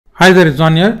Hi there is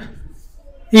John here.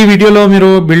 ఈ వీడియోలో మీరు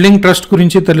బిల్డింగ్ ట్రస్ట్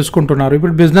గురించి తెలుసుకుంటున్నారు.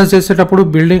 ఇప్పుడు బిజినెస్ చేసేటప్పుడు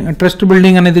ట్రస్ట్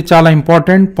బిల్డింగ్ అనేది చాలా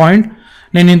ఇంపార్టెంట్ పాయింట్.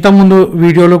 నేను ఇంతకుముందు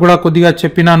వీడియోలో కూడా కొద్దిగా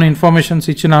చెప్పినాను, ఇన్ఫర్మేషన్స్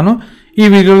ఇచ్చినాను. ఈ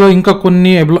వీడియోలో ఇంకా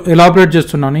కొన్ని ఎలాబరేట్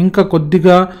చేస్తున్నాను, ఇంకా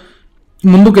కొద్దిగా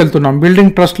ముందుకు వెళ్తున్నాం.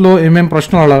 బిల్డింగ్ ట్రస్ట్లో ఏమేం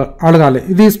ప్రశ్నలు అడగాలి,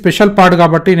 ఇది స్పెషల్ పార్ట్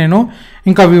కాబట్టి నేను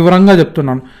ఇంకా వివరంగా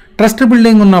చెప్తున్నాను. ట్రస్ట్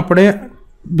బిల్డింగ్ ఉన్నప్పుడే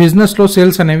బిజినెస్లో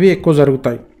సేల్స్ అనేవి ఎక్కువ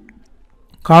జరుగుతాయి.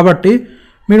 కాబట్టి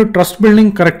మీరు ట్రస్ట్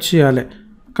బిల్డింగ్ కరెక్ట్ చేయాలి.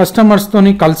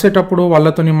 కస్టమర్స్తోని కలిసేటప్పుడు,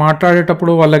 వాళ్ళతోని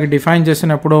మాట్లాడేటప్పుడు, వాళ్ళకి డిఫైన్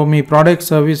చేసినప్పుడు, మీ ప్రోడక్ట్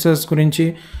సర్వీసెస్ గురించి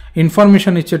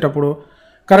ఇన్ఫర్మేషన్ ఇచ్చేటప్పుడు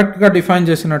కరెక్ట్గా డిఫైన్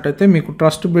చేసినట్టయితే మీకు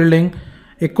ట్రస్ట్ బిల్డింగ్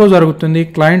ఎక్కువ జరుగుతుంది.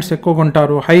 క్లయింట్స్ ఎక్కువ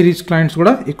కొంటారు, హై రిచ్ క్లయింట్స్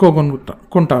కూడా ఎక్కువ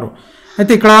కొంటారు.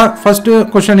 అయితే ఇక్కడ ఫస్ట్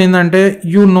క్వశ్చన్ ఏంటంటే,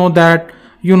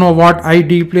 you know what I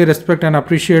deeply respect and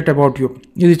appreciate about you.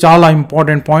 ఇది చాలా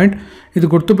ఇంపార్టెంట్ పాయింట్, ఇది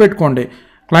గుర్తుపెట్టుకోండి.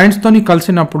 క్లయింట్స్తోని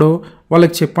కలిసినప్పుడు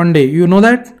వాళ్ళకి చెప్పండి, you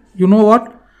know what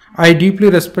I deeply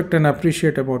respect and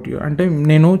appreciate about you. అంటే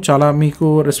నేను చాలా మీకు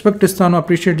రెస్పెక్ట్ ఇస్తాను,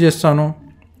 అప్రిషియేట్ చేస్తాను.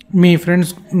 మీ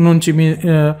ఫ్రెండ్స్ నుంచి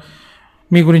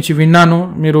మీ గురించి విన్నాను,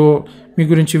 మీ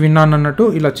గురించి విన్నాను అన్నట్టు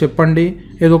ఇలా చెప్పండి.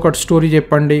 ఏదో ఒకటి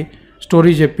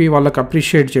స్టోరీ చెప్పి వాళ్ళకి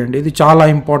అప్రిషియేట్ చేయండి. ఇది చాలా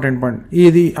ఇంపార్టెంట్ పాయింట్.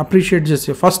 ఇది అప్రిషియేట్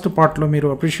చేస్తే ఫస్ట్ పార్ట్లో మీరు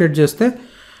అప్రిషియేట్ చేస్తే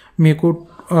మీకు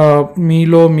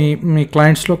మీలో మీ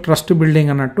క్లయింట్స్లో ట్రస్ట్ బిల్డింగ్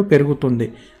అన్నట్టు పెరుగుతుంది.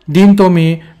 దీంతో మీ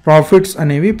ప్రాఫిట్స్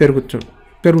అనేవి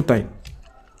పెరుగుతాయి.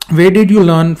 Where did you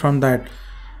learn from that,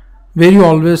 where you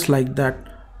always like that.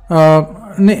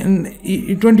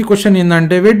 ఇటువంటి క్వశ్చన్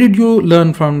ఏంటంటే, where did you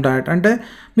learn from that అంటే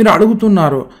మీరు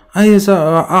అడుగుతున్నారు, అయ్యే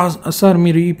సార్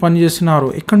మీరు ఈ పని చేస్తున్నారు,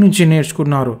 ఎక్కడి నుంచి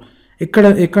నేర్చుకున్నారు,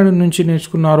 ఎక్కడి నుంచి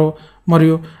నేర్చుకున్నారు,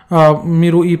 మరియు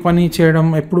మీరు ఈ పని చేయడం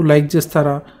ఎప్పుడు లైక్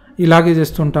చేస్తారా, ఇలాగే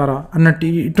చేస్తుంటారా అన్నట్టు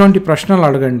ఇటువంటి ప్రశ్నలు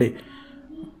అడగండి.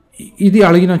 ఇది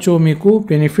అడిగినచో మీకు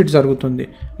బెనిఫిట్ జరుగుతుంది.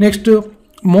 Next,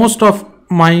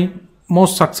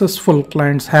 most successful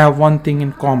clients have one thing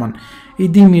in common.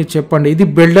 ఇది మీరు చెప్పండి. ఇది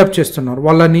బిల్డప్ చేస్తున్నారు,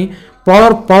 వాళ్ళని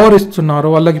పవర్ ఇస్తున్నారు,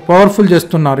 వాళ్ళకి పవర్ఫుల్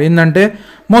చేస్తున్నారు. ఏంటంటే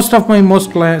most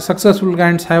successful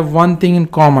clients have one thing in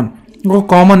common. ఒక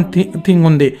కామన్ థింగ్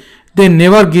ఉంది, they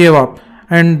never gave up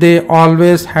and they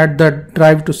always had the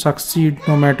drive to succeed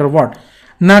no matter what.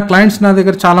 నా క్లయింట్స్ నా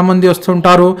దగ్గర చాలామంది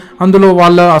వస్తుంటారు. అందులో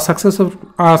వాళ్ళ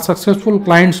ఆ సక్సెస్ఫుల్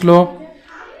క్లయింట్స్లో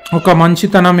ఒక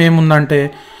మంచితనం ఏముందంటే,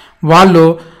 వాళ్ళు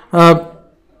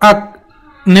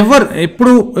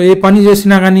ఎప్పుడు ఏ పని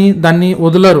చేసినా కానీ దాన్ని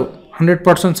వదలరు,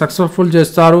 100% సక్సెస్ఫుల్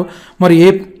చేస్తారు. మరి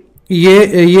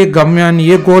ఏ గమ్యాన్ని,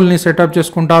 ఏ గోల్ని సెటప్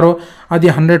చేసుకుంటారో అది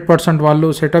 100% వాళ్ళు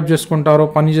సెటప్ చేసుకుంటారో,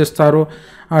 పని చేస్తారు.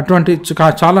 అటువంటి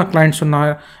చాలా క్లయింట్స్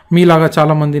ఉన్నారు, మీలాగా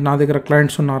చాలామంది నా దగ్గర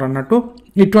క్లయింట్స్ ఉన్నారు అన్నట్టు.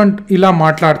 ఇలా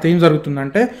మాట్లాడితే ఏం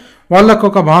జరుగుతుందంటే, వాళ్ళకు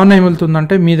ఒక భావన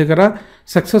ఏమవుతుందంటే, మీ దగ్గర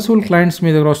సక్సెస్ఫుల్ క్లయింట్స్ మీ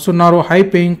దగ్గర వస్తున్నారు, high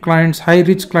paying clients, high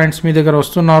rich clients మీ దగ్గర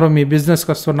వస్తున్నారు, మీ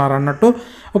బిజినెస్కి వస్తున్నారు అన్నట్టు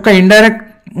ఒక ఇండైరెక్ట్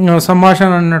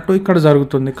సంభాషణ అన్నట్టు ఇక్కడ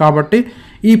జరుగుతుంది. కాబట్టి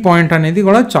ఈ పాయింట్ అనేది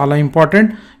కూడా చాలా ఇంపార్టెంట్,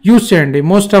 యూజ్ చేయండి.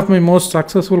 Most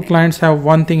successful clients have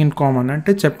one thing in common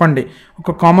అంటే చెప్పండి,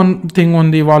 ఒక కామన్ థింగ్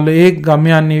ఉంది, వాళ్ళు ఏ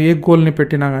గమ్యాన్ని, ఏ గోల్ని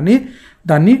పెట్టినా కానీ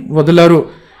దాన్ని వదలరు,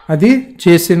 అది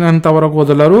చేసినంత వరకు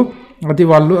వదలరు, అది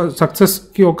వాళ్ళు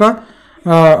సక్సెస్కి ఒక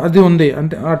అది ఉంది.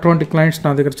 అంటే అటువంటి క్లయింట్స్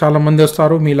నా దగ్గర చాలామంది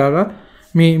వస్తారు, మీలాగా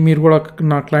మీరు కూడా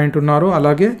నా క్లయింట్ ఉన్నారు,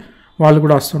 అలాగే వాళ్ళు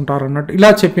కూడా వస్తుంటారు అన్నట్టు ఇలా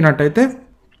చెప్పినట్టయితే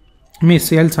మీ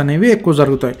సేల్స్ అనేవి ఎక్కువ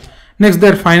జరుగుతాయి. Next,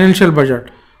 there financial budget.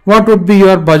 What would be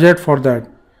your budget for that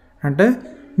అంటే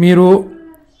మీరు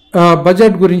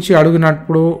బడ్జెట్ గురించి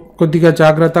అడిగినప్పుడు కొద్దిగా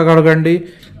జాగ్రత్తగా అడగండి.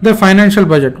 The financial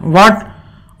budget, what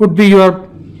would be your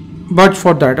budget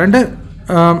for that అంటే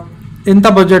ఎంత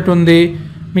బడ్జెట్ ఉంది,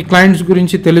 మీ క్లయింట్స్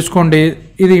గురించి తెలుసుకోండి.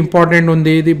 ఇది ఇంపార్టెంట్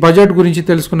ఉంది. ఇది బడ్జెట్ గురించి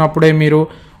తెలుసుకున్నప్పుడే మీరు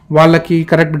వాళ్ళకి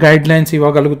కరెక్ట్ గైడ్ లైన్స్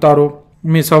ఇవ్వగలుగుతారు,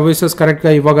 మీ సర్వీసెస్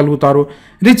కరెక్ట్గా ఇవ్వగలుగుతారు.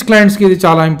 రిచ్ క్లయింట్స్కి ఇది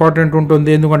చాలా ఇంపార్టెంట్ ఉంటుంది,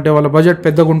 ఎందుకంటే వాళ్ళ బడ్జెట్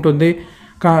పెద్దగా ఉంటుంది.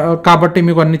 కాబట్టి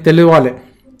మీకు అన్నీ తెలియాలి.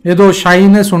 ఏదో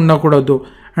షైనెస్ ఉండకూడదు.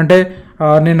 అంటే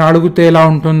నేను అడిగితే ఎలా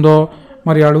ఉంటుందో,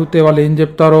 మరి అడిగితే వాళ్ళు ఏం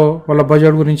చెప్తారో, వాళ్ళ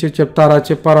బడ్జెట్ గురించి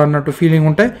చెప్పారా అన్నట్టు ఫీలింగ్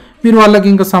ఉంటే మీరు వాళ్ళకి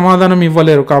ఇంకా సమాధానం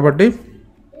ఇవ్వలేరు. కాబట్టి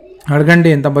అడగండి,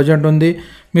 ఎంత బడ్జెట్ ఉంది,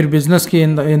 మీరు బిజినెస్కి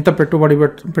ఎంత పెట్టుబడి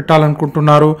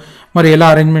పెట్టాలనుకుంటున్నారు, మరి ఎలా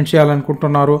అరేంజ్మెంట్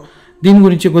చేయాలనుకుంటున్నారు, దీని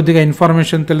గురించి కొద్దిగా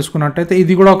ఇన్ఫర్మేషన్ తెలుసుకున్నట్టయితే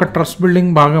ఇది కూడా ఒక ట్రస్ట్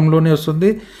బిల్డింగ్ భాగంలోనే వస్తుంది.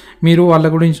 మీరు వాళ్ళ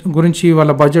గురించి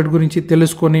వాళ్ళ బడ్జెట్ గురించి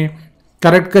తెలుసుకొని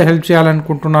కరెక్ట్గా హెల్ప్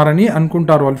చేయాలనుకుంటున్నారని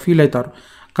అనుకుంటారు, వాళ్ళు ఫీల్ అవుతారు.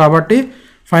 కాబట్టి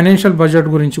ఫైనాన్షియల్ బడ్జెట్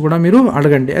గురించి కూడా మీరు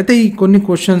అడగండి. అయితే ఈ కొన్ని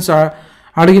క్వశ్చన్స్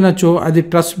అడిగినచో అది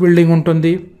ట్రస్ట్ బిల్డింగ్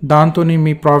ఉంటుంది, దాంతో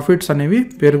మీ ప్రాఫిట్స్ అనేవి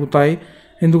పెరుగుతాయి.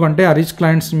 ఎందుకంటే ఆ రిచ్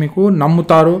క్లయింట్స్ మీకు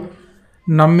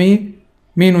నమ్మి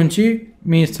మీ నుంచి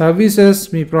మీ సర్వీసెస్,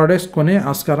 మీ ప్రోడక్ట్స్ కొనే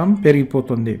ఆస్కారం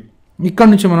పెరిగిపోతుంది. ఇక్కడ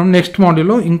నుంచి మనం నెక్స్ట్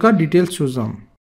మాడ్యూల్లో ఇంకా డీటెయిల్స్ చూద్దాం.